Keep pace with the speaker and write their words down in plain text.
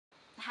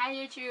Hi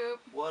YouTube.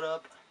 What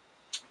up?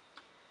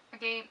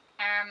 Okay,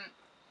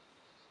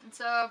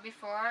 so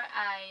before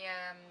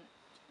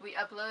we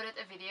uploaded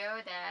a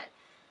video that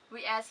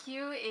we asked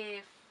you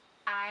if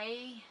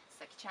I,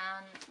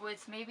 Saki-chan, would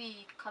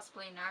maybe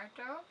cosplay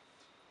Naruto,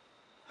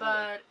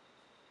 but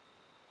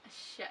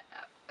shut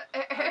up.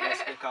 I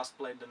basically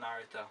cosplayed the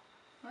Naruto.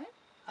 What?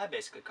 I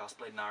basically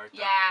cosplayed Naruto.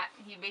 Yeah,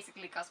 he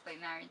basically cosplayed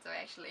Naruto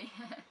actually.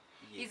 Yeah.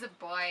 He's a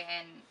boy,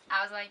 and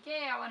I was like,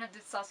 yeah, I want to do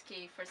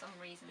Sasuke for some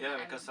reason. Yeah,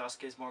 because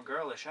Sasuke's more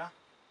girlish, huh?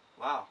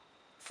 Wow.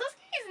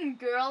 Sasuke isn't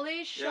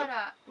girly. Shut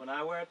up. When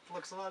I wear it, it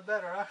looks a lot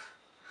better, huh?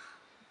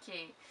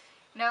 Okay.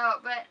 No,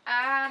 but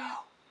I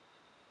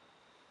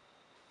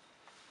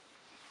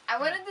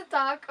wanted to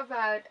talk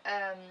about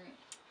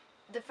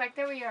the fact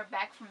that we are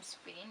back from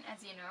Spain,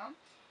 as you know.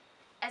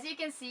 As you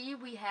can see,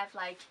 we have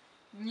like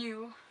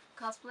new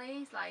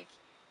cosplays like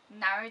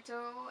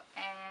Naruto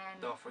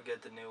and Don't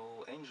forget the new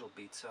Angel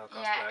Beats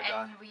cosplay yeah, I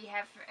got. and we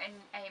have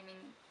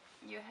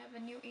you have a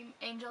new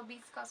Angel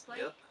Beats cosplay.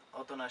 Yep,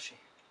 Otonashi.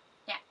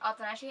 Yeah,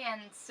 Otonashi,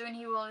 and soon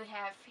he will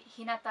have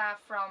Hinata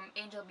from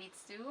Angel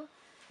Beats too.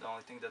 The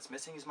only thing that's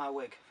missing is my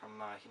wig from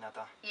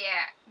Hinata.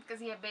 Yeah, because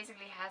he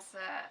basically has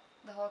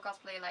the whole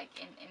cosplay like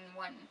in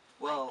one.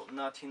 Well,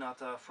 not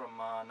Hinata from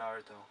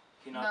Naruto.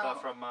 Hinata No.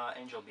 from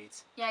Angel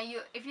Beats. Yeah,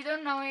 if you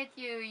don't know it,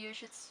 you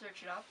should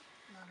search it up.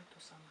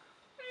 Naruto-sama.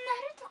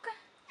 Naruto-ka.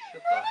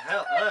 Shut the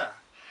hell up.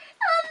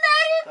 Oh,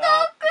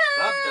 Naruto-ka.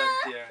 Stop that,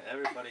 dear.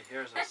 Everybody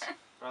hears us.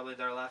 Probably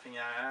they're laughing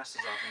our asses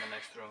off in the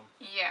next room.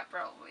 Yeah,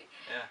 probably.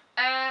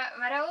 Yeah.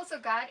 What I also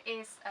got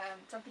is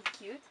something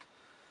cute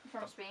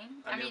from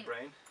Spain. A new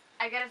brain?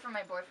 I got it from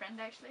my boyfriend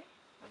actually.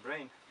 A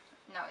brain?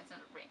 No, it's not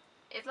a brain.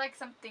 It's like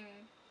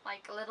something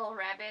like a little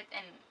rabbit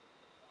and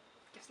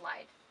gives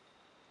light.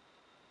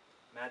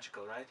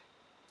 Magical, right?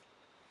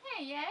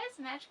 Hey, yeah, it's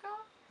magical.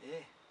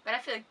 Yeah. But I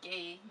feel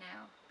gay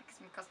now because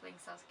I'm cosplaying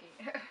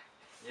Sasuke.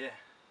 Yeah.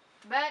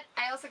 But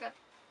I also got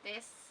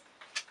this.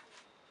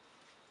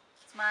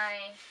 It's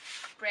my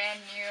brand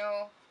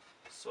new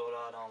Sword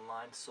Art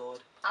Online sword.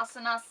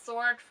 Asuna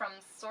sword from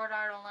Sword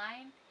Art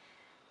Online.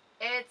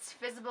 It's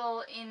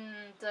visible in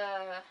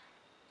the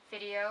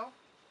video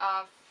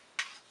of,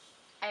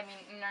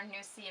 in our new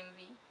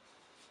CMV.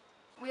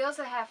 We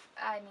also have,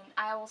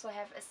 I also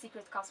have a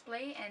secret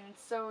cosplay, and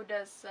so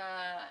does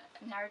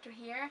Naruto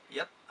here.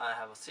 Yep, I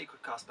have a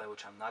secret cosplay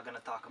which I'm not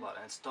gonna talk about,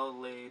 and it's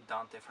totally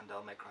Dante from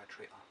Devil May Cry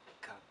 3. Oh,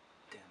 god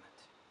damn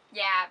it.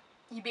 Yeah,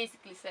 he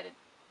basically said it.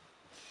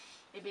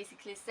 He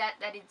basically said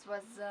that it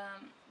was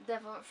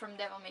from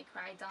Devil May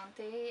Cry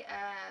Dante,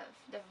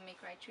 Devil May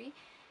Cry 3.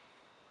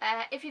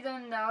 If you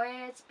don't know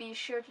it, be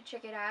sure to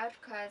check it out,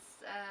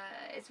 because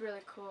it's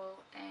really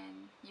cool,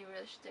 and you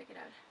really should check it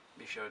out.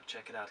 Be sure to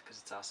check it out, because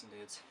it's awesome,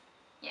 dudes.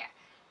 Yeah.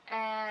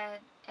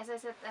 As I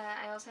said,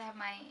 I also have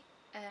my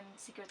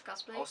secret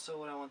cosplay. Also,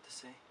 what I want to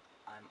say,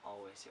 I'm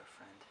always your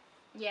friend.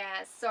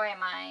 Yeah, so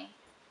am I.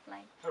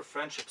 Like, her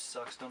friendship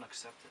sucks, don't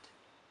accept it.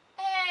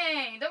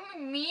 Hey, don't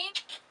be mean.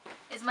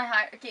 It's my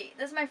heart. Okay,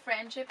 this is my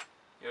friendship.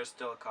 You're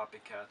still a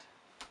copycat.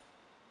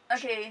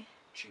 Okay.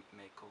 Cheap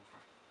makeover.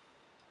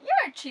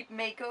 You're a cheap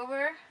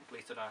makeover. At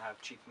least I don't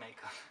have cheap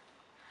makeup.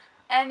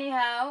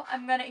 Anyhow,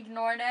 I'm gonna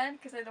ignore that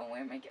because I don't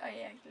wear makeup. Oh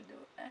yeah, I can do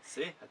it.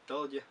 See, I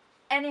told you.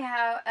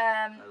 Anyhow,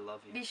 I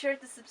love you. be sure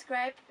to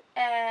subscribe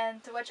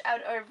and to watch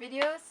out our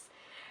videos.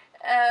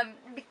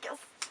 Because.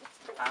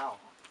 Ow,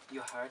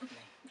 you hurt me.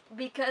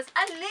 Because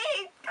I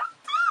live.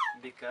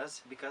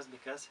 Because.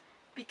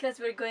 Because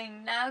we're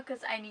going now.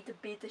 Because I need to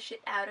beat the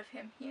shit out of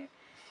him here.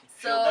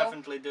 She'll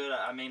definitely do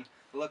that. I mean,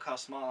 look how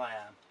small I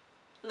am.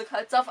 Look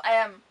how tough I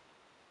am.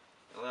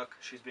 Look,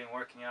 she's been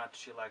working out.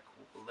 She like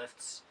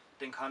lifts, I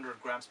think, 100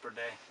 grams per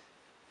day.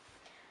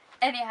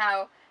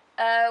 Anyhow,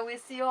 we'll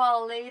see you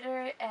all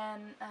later,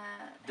 and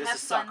this have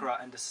is fun. Sakura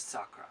and this is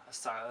Sakura.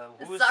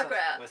 Who is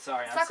Sakura?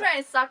 Sorry, I'm Sakura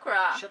and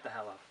Sakura. Shut the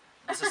hell up.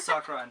 This is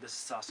Sakura and this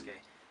is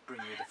Sasuke. Bring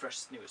you the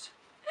freshest news.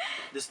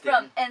 This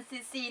from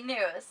NCC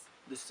News.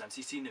 This is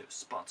NCC News,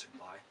 sponsored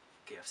by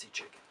KFC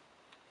Chicken.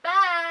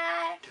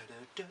 Bye.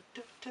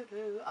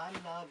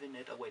 I'm loving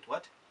it. Oh wait,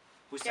 what?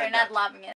 Who said You're not loving it.